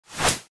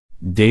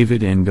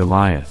David and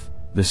Goliath,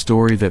 the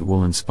story that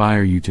will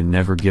inspire you to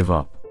never give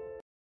up.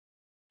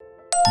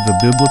 The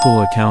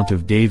biblical account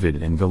of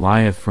David and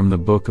Goliath from the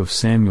book of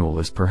Samuel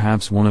is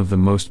perhaps one of the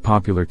most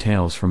popular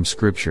tales from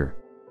Scripture.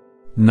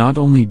 Not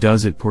only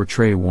does it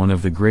portray one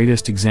of the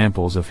greatest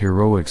examples of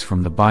heroics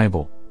from the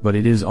Bible, but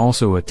it is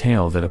also a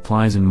tale that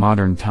applies in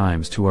modern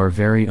times to our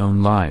very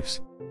own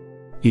lives.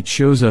 It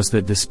shows us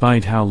that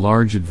despite how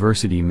large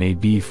adversity may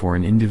be for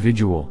an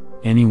individual,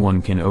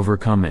 anyone can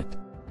overcome it.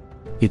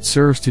 It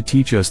serves to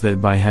teach us that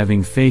by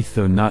having faith,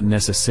 though not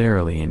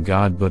necessarily in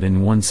God but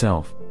in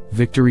oneself,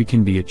 victory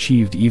can be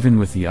achieved even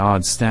with the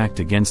odds stacked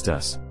against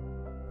us.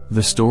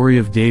 The story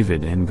of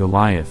David and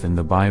Goliath in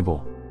the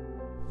Bible.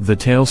 The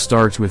tale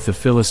starts with the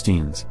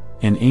Philistines,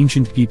 an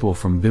ancient people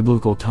from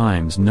biblical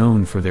times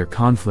known for their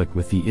conflict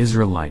with the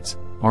Israelites,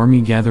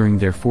 army gathering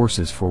their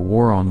forces for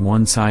war on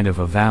one side of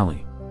a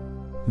valley.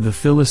 The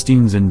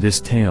Philistines in this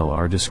tale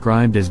are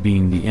described as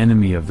being the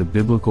enemy of the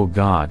biblical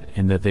God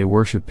and that they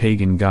worship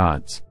pagan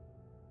gods.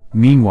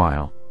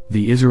 Meanwhile,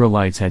 the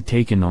Israelites had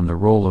taken on the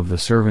role of the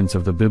servants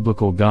of the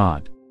biblical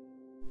God.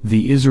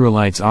 The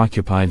Israelites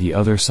occupy the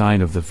other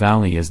side of the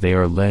valley as they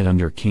are led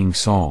under King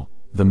Saul,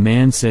 the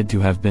man said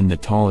to have been the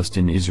tallest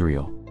in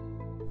Israel.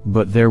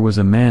 But there was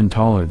a man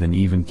taller than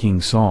even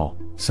King Saul,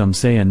 some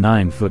say a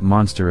 9-foot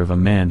monster of a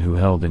man who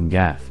held in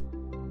Gath.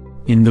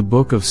 In the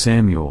book of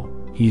Samuel,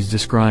 he's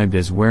described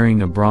as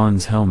wearing a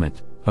bronze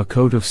helmet, a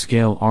coat of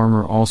scale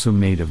armor also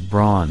made of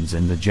bronze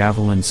and the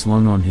javelin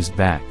slung on his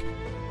back.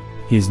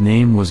 His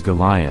name was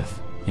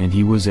Goliath, and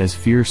he was as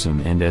fearsome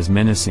and as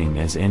menacing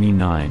as any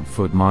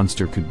 9-foot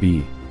monster could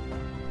be.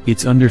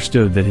 It's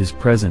understood that his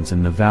presence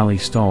in the valley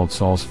stalled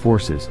Saul's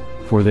forces,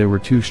 for they were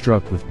too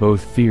struck with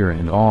both fear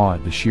and awe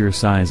at the sheer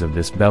size of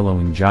this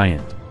bellowing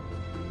giant.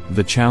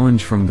 The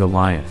challenge from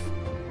Goliath.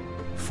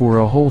 For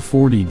a whole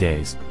 40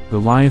 days,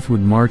 Goliath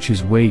would march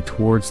his way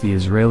towards the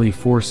Israeli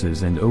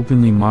forces and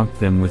openly mock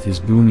them with his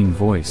booming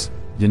voice,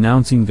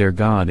 denouncing their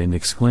God and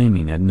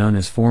exclaiming at none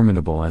as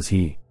formidable as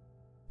he.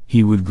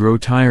 He would grow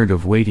tired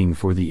of waiting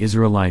for the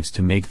Israelites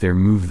to make their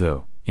move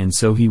though, and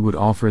so he would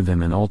offer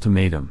them an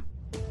ultimatum.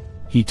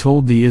 He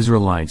told the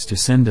Israelites to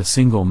send a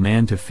single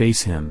man to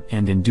face him,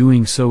 and in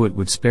doing so it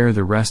would spare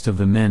the rest of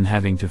the men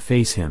having to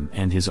face him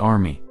and his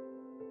army.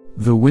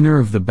 The winner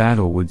of the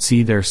battle would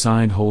see their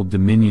side hold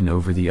dominion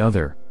over the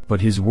other,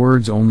 but his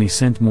words only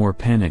sent more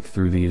panic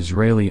through the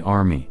Israeli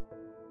army.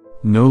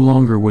 No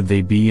longer would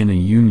they be in a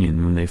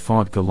union when they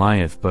fought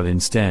Goliath, but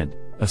instead,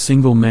 a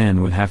single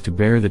man would have to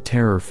bear the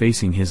terror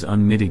facing his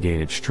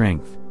unmitigated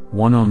strength,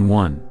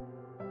 one-on-one.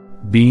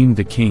 Being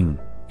the king,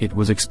 it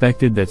was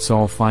expected that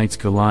Saul fights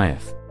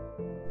Goliath.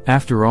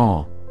 After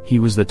all, he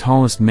was the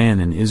tallest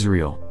man in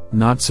Israel,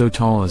 not so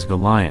tall as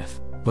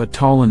Goliath, but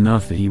tall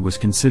enough that he was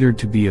considered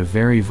to be a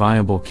very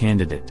viable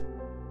candidate.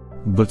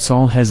 But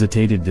Saul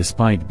hesitated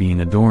despite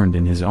being adorned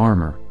in his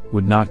armor,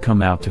 would not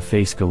come out to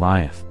face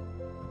Goliath.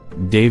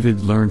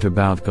 David learnt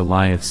about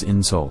Goliath's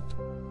insult.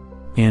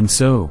 And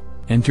so,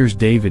 enters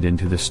David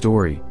into the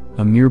story,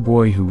 a mere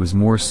boy who was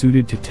more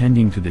suited to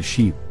tending to the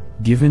sheep,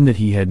 given that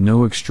he had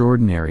no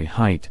extraordinary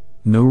height,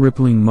 no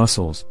rippling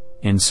muscles,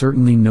 and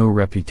certainly no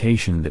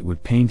reputation that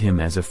would paint him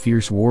as a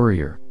fierce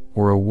warrior,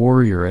 or a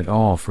warrior at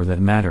all for that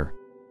matter.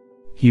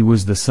 He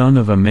was the son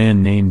of a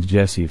man named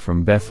Jesse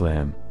from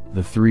Bethlehem.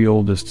 The 3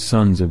 oldest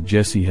sons of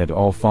Jesse had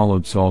all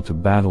followed Saul to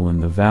battle in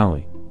the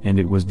valley, and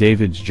it was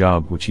David's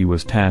job which he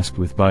was tasked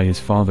with by his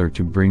father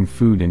to bring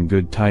food and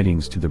good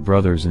tidings to the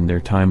brothers in their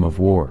time of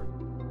war.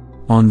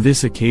 On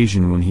this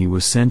occasion, when he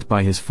was sent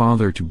by his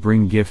father to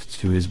bring gifts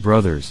to his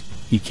brothers,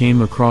 he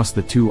came across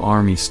the 2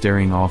 armies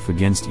staring off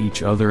against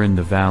each other in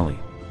the valley.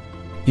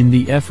 In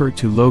the effort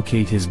to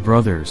locate his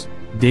brothers,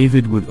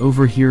 David would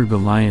overhear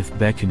Goliath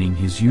beckoning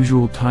his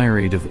usual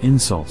tirade of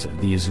insults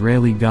at the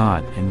Israeli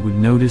God and would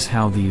notice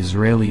how the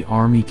Israeli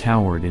army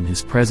cowered in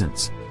his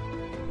presence.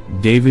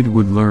 David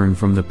would learn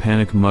from the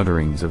panic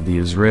mutterings of the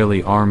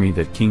Israeli army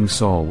that King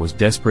Saul was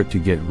desperate to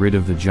get rid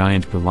of the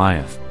giant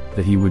Goliath,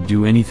 that he would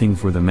do anything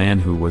for the man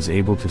who was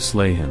able to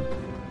slay him.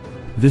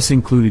 This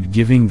included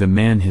giving the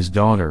man his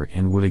daughter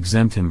and would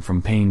exempt him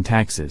from paying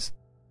taxes.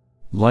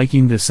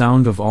 Liking the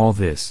sound of all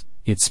this,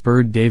 it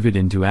spurred David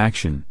into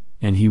action,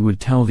 and he would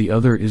tell the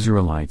other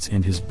Israelites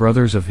and his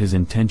brothers of his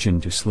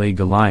intention to slay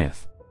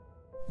Goliath.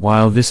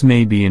 While this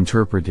may be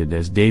interpreted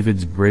as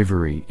David's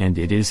bravery and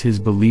it is his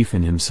belief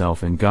in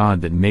himself and God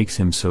that makes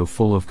him so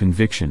full of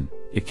conviction,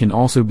 it can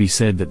also be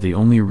said that the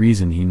only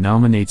reason he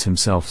nominates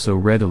himself so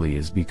readily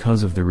is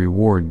because of the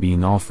reward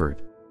being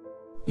offered.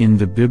 In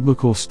the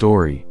biblical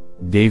story,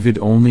 David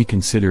only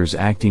considers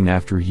acting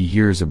after he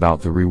hears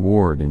about the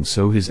reward, and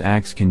so his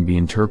acts can be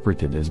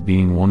interpreted as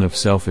being one of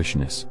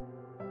selfishness.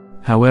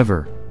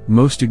 However,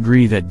 most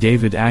agree that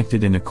David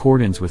acted in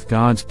accordance with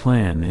God's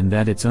plan, and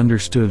that it's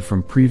understood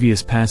from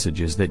previous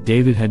passages that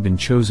David had been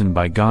chosen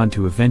by God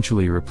to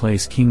eventually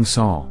replace King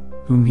Saul,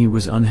 whom he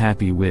was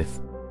unhappy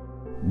with.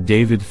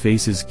 David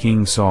faces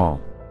King Saul.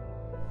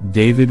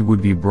 David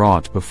would be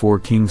brought before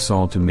King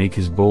Saul to make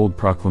his bold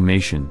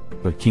proclamation,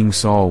 but King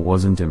Saul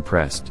wasn't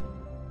impressed.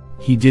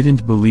 He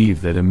didn't believe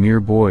that a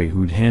mere boy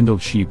who'd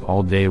handled sheep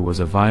all day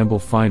was a viable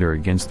fighter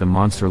against a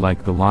monster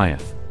like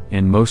Goliath,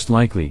 and most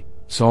likely,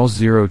 Saul's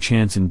zero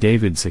chance in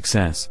David's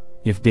success.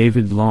 If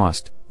David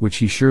lost, which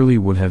he surely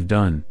would have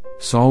done,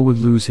 Saul would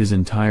lose his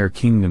entire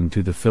kingdom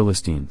to the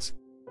Philistines.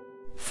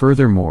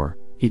 Furthermore,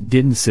 it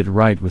didn't sit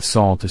right with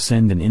Saul to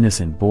send an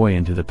innocent boy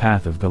into the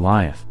path of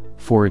Goliath,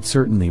 for it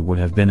certainly would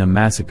have been a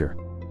massacre.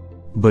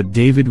 But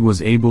David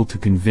was able to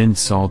convince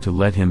Saul to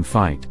let him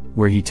fight,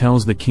 where he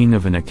tells the king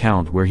of an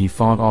account where he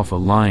fought off a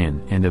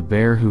lion and a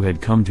bear who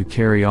had come to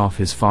carry off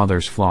his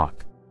father's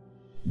flock.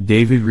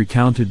 David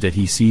recounted that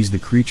he seized the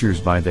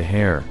creatures by the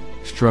hair,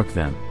 struck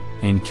them,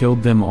 and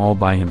killed them all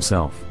by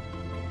himself.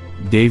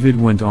 David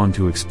went on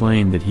to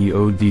explain that he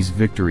owed these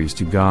victories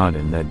to God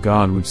and that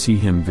God would see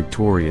him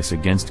victorious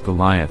against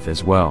Goliath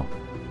as well.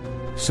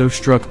 So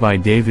struck by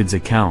David's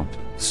account,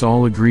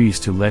 Saul agrees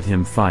to let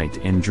him fight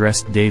and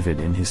dressed David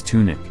in his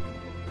tunic.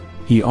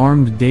 He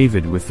armed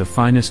David with the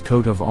finest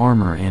coat of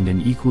armor and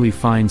an equally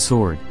fine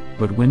sword,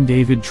 but when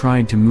David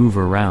tried to move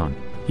around,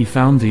 he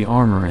found the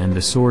armor and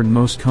the sword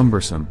most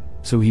cumbersome,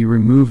 so he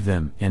removed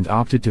them and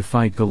opted to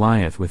fight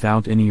Goliath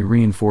without any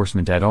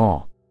reinforcement at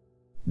all.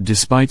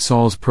 Despite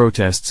Saul's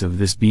protests of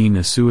this being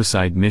a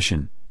suicide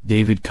mission,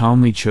 David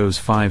calmly chose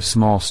 5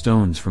 small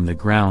stones from the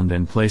ground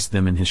and placed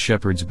them in his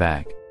shepherd's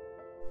bag.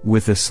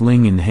 With a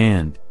sling in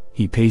hand,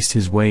 he paced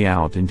his way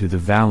out into the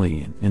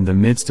valley in the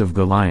midst of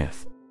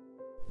Goliath.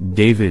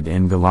 David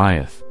and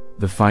Goliath,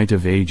 the fight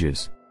of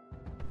ages.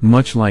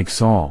 Much like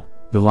Saul,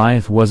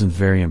 Goliath wasn't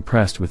very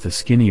impressed with the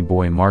skinny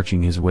boy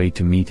marching his way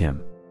to meet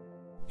him.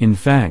 In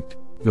fact,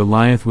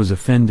 Goliath was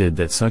offended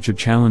that such a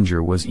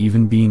challenger was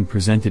even being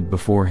presented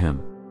before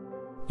him.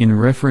 In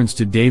reference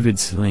to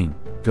David's sling,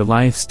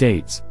 Goliath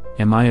states,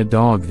 "Am I a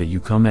dog that you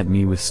come at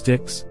me with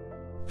sticks?"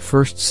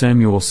 1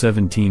 Samuel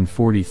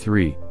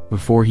 17:43,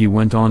 before he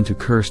went on to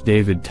curse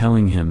David,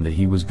 telling him that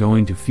he was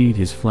going to feed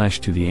his flesh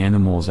to the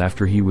animals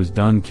after he was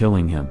done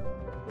killing him.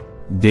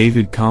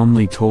 David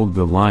calmly told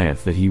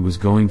Goliath that he was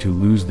going to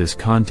lose this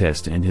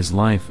contest and his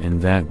life,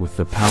 and that with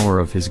the power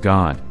of his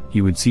God,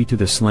 he would see to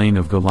the slaying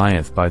of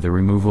Goliath by the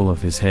removal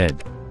of his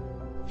head.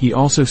 He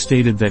also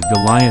stated that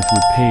Goliath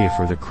would pay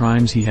for the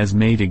crimes he has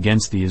made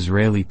against the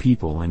Israeli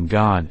people and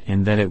God,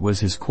 and that it was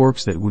his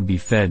corpse that would be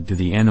fed to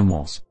the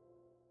animals.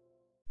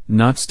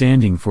 Not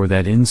standing for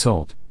that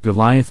insult,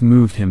 Goliath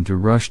moved him to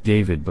rush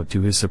David, but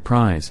to his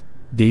surprise,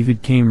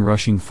 David came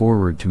rushing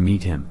forward to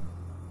meet him.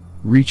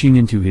 Reaching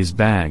into his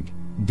bag,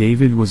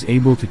 David was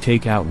able to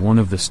take out one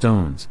of the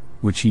stones,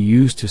 which he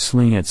used to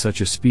sling at such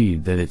a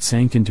speed that it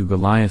sank into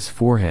Goliath's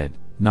forehead,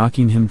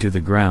 knocking him to the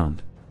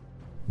ground.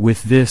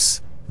 With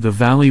this, the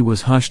valley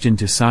was hushed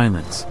into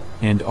silence,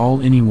 and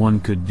all anyone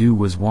could do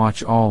was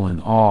watch all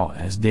in awe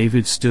as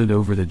David stood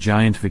over the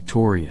giant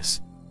victorious.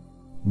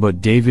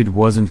 But David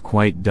wasn't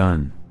quite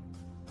done.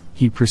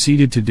 He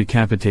proceeded to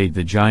decapitate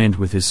the giant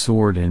with his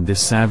sword, and this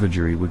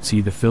savagery would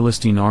see the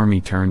Philistine army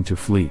turn to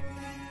flee.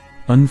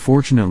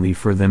 Unfortunately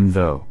for them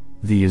though,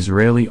 the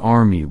Israeli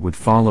army would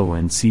follow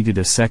and seized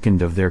a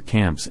second of their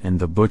camps and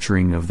the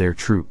butchering of their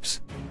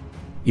troops.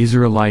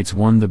 Israelites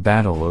won the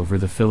battle over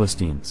the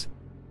Philistines.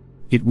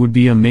 It would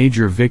be a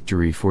major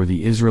victory for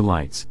the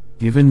Israelites,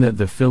 given that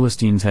the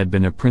Philistines had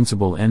been a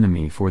principal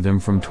enemy for them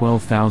from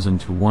 12,000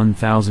 to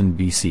 1000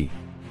 BC.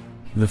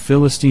 The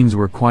Philistines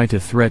were quite a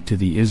threat to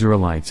the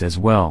Israelites as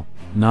well,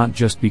 not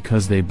just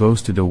because they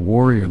boasted a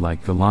warrior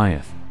like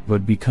Goliath,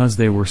 but because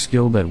they were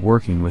skilled at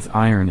working with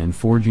iron and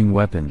forging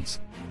weapons.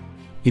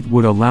 It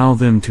would allow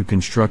them to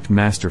construct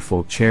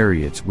masterful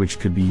chariots which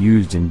could be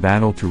used in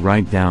battle to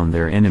ride down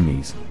their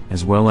enemies,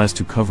 as well as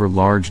to cover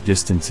large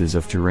distances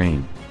of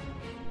terrain.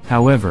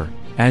 However,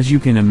 as you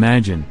can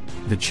imagine,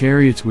 the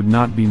chariots would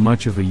not be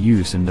much of a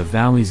use in the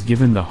valleys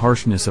given the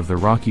harshness of the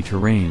rocky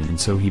terrain, and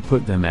so he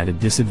put them at a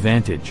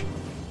disadvantage.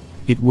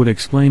 It would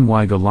explain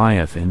why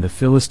Goliath and the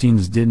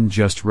Philistines didn't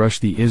just rush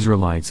the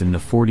Israelites in the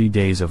 40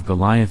 days of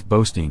Goliath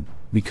boasting,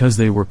 because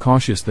they were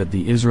cautious that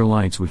the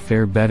Israelites would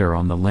fare better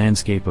on the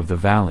landscape of the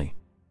valley.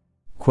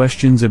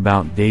 Questions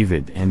about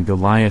David and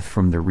Goliath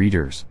from the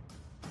readers.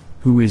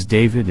 Who is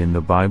David in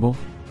the Bible?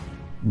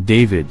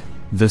 David,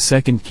 the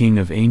second king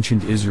of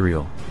ancient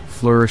Israel,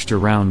 flourished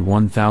around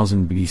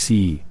 1000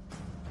 BC.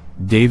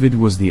 David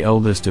was the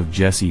eldest of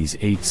Jesse's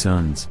 8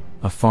 sons,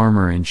 a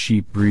farmer and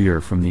sheep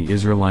breeder from the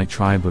Israelite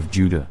tribe of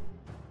Judah.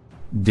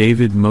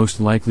 David most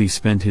likely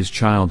spent his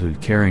childhood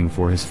caring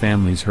for his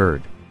family's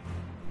herd.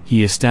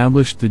 He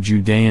established the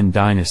Judean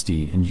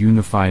dynasty and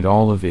unified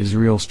all of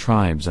Israel's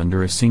tribes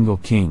under a single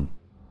king.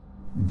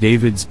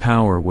 David's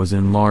power was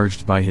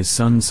enlarged by his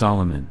son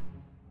Solomon.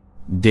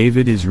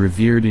 David is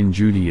revered in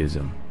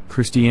Judaism,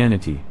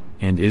 Christianity,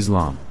 and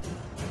Islam.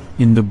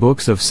 In the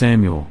books of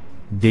Samuel,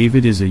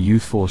 David is a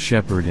youthful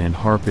shepherd and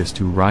harpist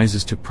who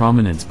rises to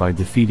prominence by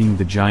defeating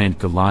the giant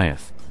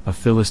Goliath, a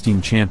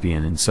Philistine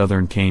champion in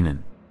southern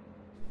Canaan.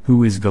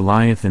 Who is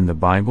Goliath in the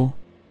Bible?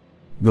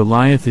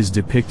 Goliath is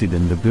depicted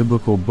in the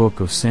biblical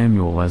book of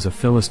Samuel as a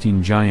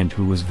Philistine giant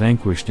who was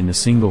vanquished in a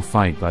single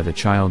fight by the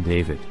child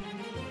David.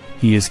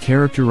 He is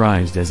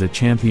characterized as a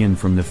champion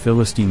from the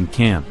Philistine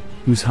camp,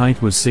 whose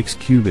height was 6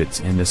 cubits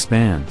and a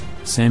span,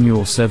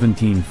 Samuel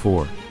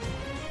 17:4.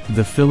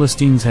 The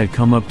Philistines had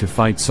come up to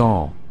fight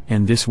Saul,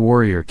 and this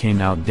warrior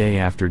came out day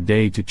after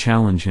day to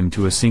challenge him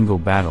to a single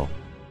battle.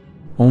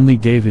 Only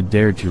David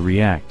dared to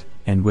react,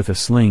 and with a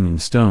sling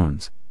and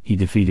stones, he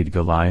defeated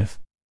Goliath.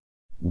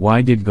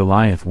 Why did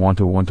Goliath want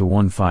a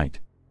one-to-one fight?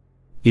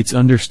 It's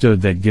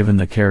understood that given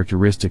the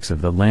characteristics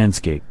of the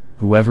landscape,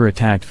 whoever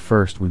attacked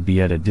first would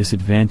be at a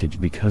disadvantage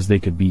because they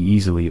could be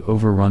easily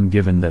overrun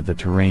given that the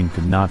terrain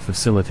could not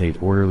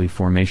facilitate orderly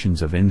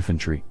formations of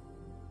infantry.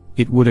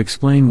 It would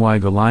explain why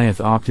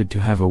Goliath opted to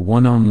have a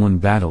one-on-one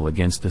battle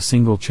against a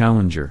single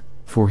challenger,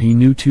 for he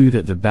knew too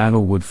that the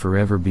battle would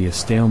forever be a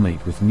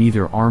stalemate with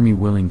neither army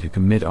willing to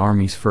commit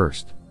armies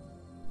first.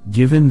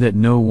 Given that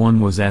no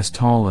one was as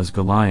tall as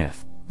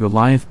Goliath,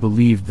 Goliath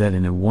believed that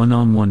in a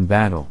one-on-one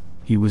battle,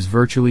 he was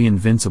virtually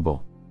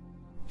invincible.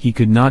 He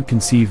could not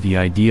conceive the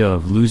idea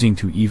of losing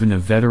to even a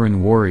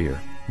veteran warrior,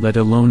 let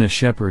alone a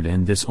shepherd,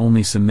 and this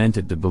only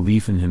cemented the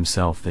belief in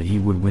himself that he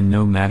would win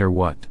no matter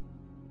what.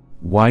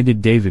 Why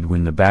did David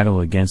win the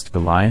battle against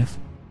Goliath?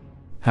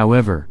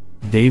 However,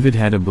 David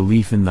had a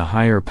belief in the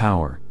higher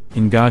power,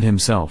 in God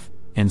himself,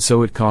 and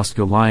so it cost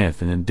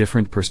Goliath in a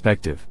different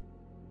perspective.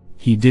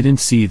 He didn't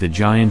see the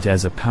giant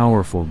as a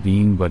powerful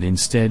being but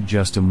instead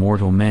just a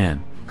mortal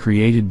man,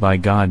 created by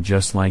God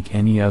just like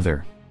any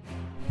other.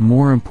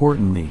 More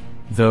importantly,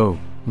 though,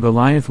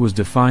 Goliath was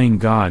defying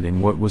God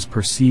in what was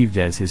perceived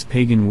as his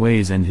pagan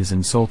ways and his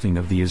insulting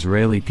of the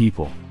Israeli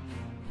people.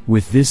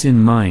 With this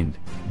in mind,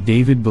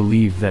 David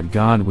believed that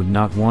God would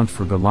not want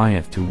for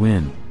Goliath to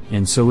win,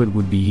 and so it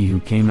would be he who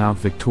came out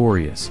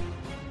victorious.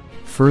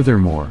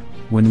 Furthermore,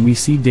 when we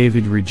see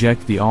David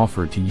reject the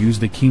offer to use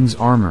the king's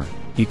armor,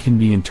 it can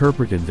be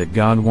interpreted that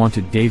God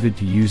wanted David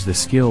to use the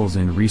skills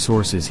and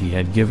resources he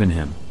had given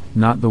him,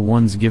 not the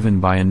ones given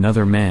by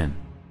another man.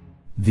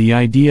 The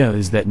idea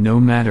is that no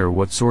matter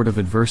what sort of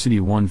adversity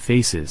one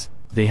faces,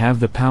 they have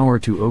the power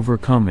to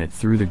overcome it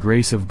through the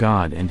grace of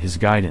God and his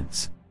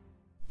guidance.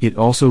 It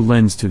also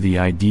lends to the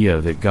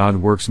idea that God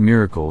works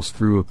miracles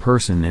through a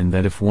person and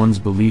that if one's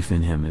belief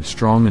in him is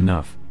strong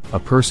enough, a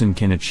person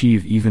can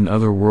achieve even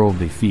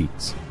otherworldly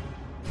feats.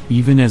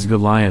 Even as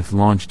Goliath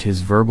launched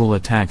his verbal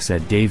attacks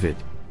at David,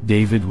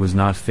 David was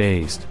not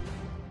fazed.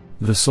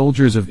 The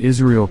soldiers of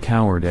Israel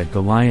cowered at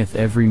Goliath's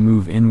every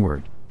move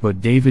inward, but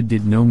David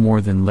did no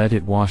more than let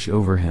it wash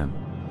over him.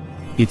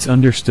 It's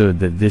understood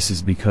that this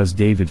is because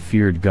David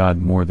feared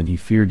God more than he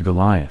feared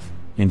Goliath,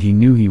 and he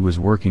knew he was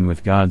working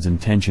with God's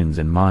intentions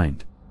in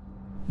mind.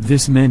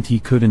 This meant he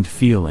couldn't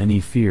feel any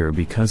fear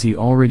because he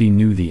already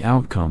knew the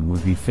outcome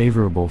would be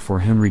favorable for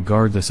him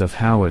regardless of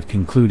how it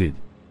concluded.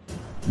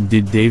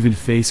 Did David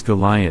face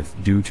Goliath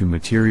due to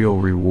material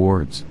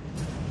rewards?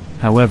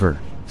 However,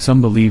 some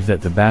believe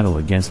that the battle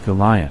against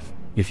Goliath,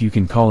 if you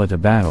can call it a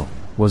battle,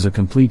 was a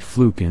complete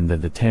fluke and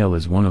that the tale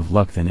is one of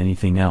luck than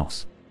anything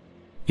else.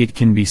 It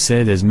can be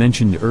said as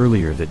mentioned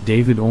earlier that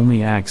David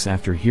only acts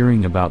after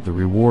hearing about the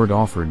reward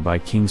offered by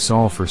King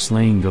Saul for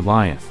slaying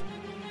Goliath.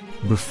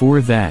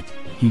 Before that,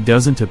 he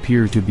doesn't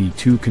appear to be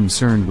too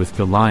concerned with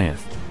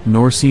Goliath,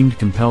 nor seemed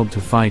compelled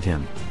to fight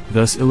him,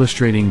 thus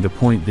illustrating the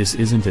point this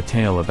isn't a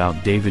tale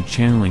about David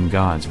channeling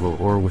God's will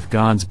or with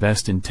God's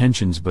best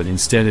intentions but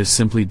instead is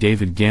simply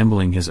David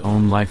gambling his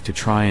own life to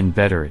try and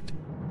better it.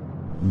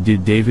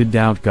 Did David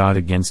doubt God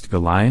against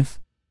Goliath?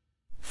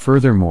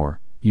 Furthermore,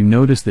 you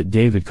notice that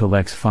David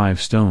collects 5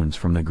 stones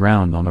from the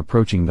ground on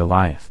approaching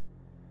Goliath.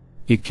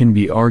 It can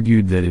be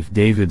argued that if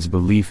David's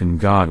belief in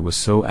God was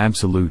so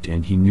absolute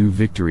and he knew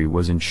victory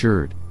was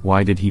ensured,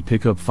 why did he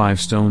pick up 5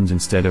 stones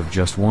instead of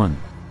just 1?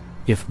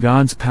 If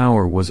God's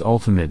power was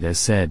ultimate as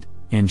said,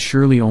 and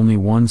surely only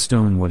 1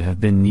 stone would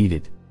have been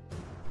needed.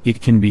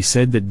 It can be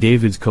said that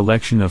David's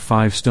collection of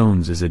 5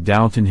 stones is a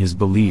doubt in his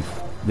belief,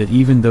 that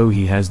even though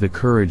he has the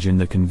courage and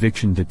the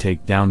conviction to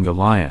take down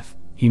Goliath,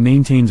 he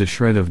maintains a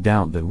shred of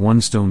doubt that 1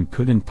 stone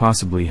couldn't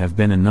possibly have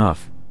been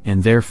enough,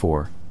 and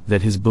therefore,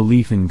 that his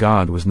belief in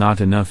God was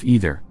not enough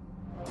either.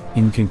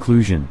 In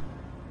conclusion,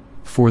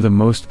 for the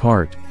most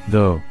part,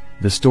 though,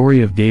 the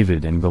story of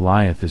David and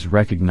Goliath is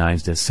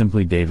recognized as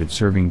simply David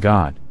serving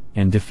God,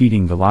 and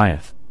defeating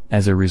Goliath,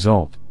 as a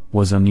result,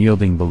 was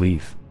unyielding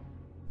belief.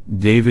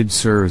 David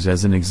serves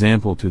as an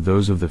example to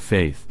those of the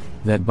faith,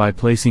 that by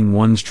placing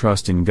one's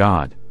trust in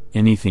God,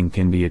 anything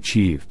can be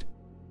achieved.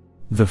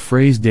 The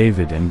phrase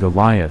David and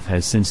Goliath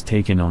has since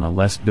taken on a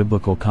less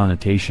biblical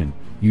connotation,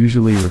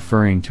 usually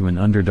referring to an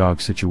underdog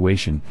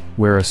situation,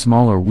 where a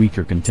smaller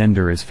weaker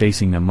contender is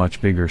facing a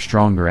much bigger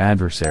stronger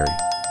adversary.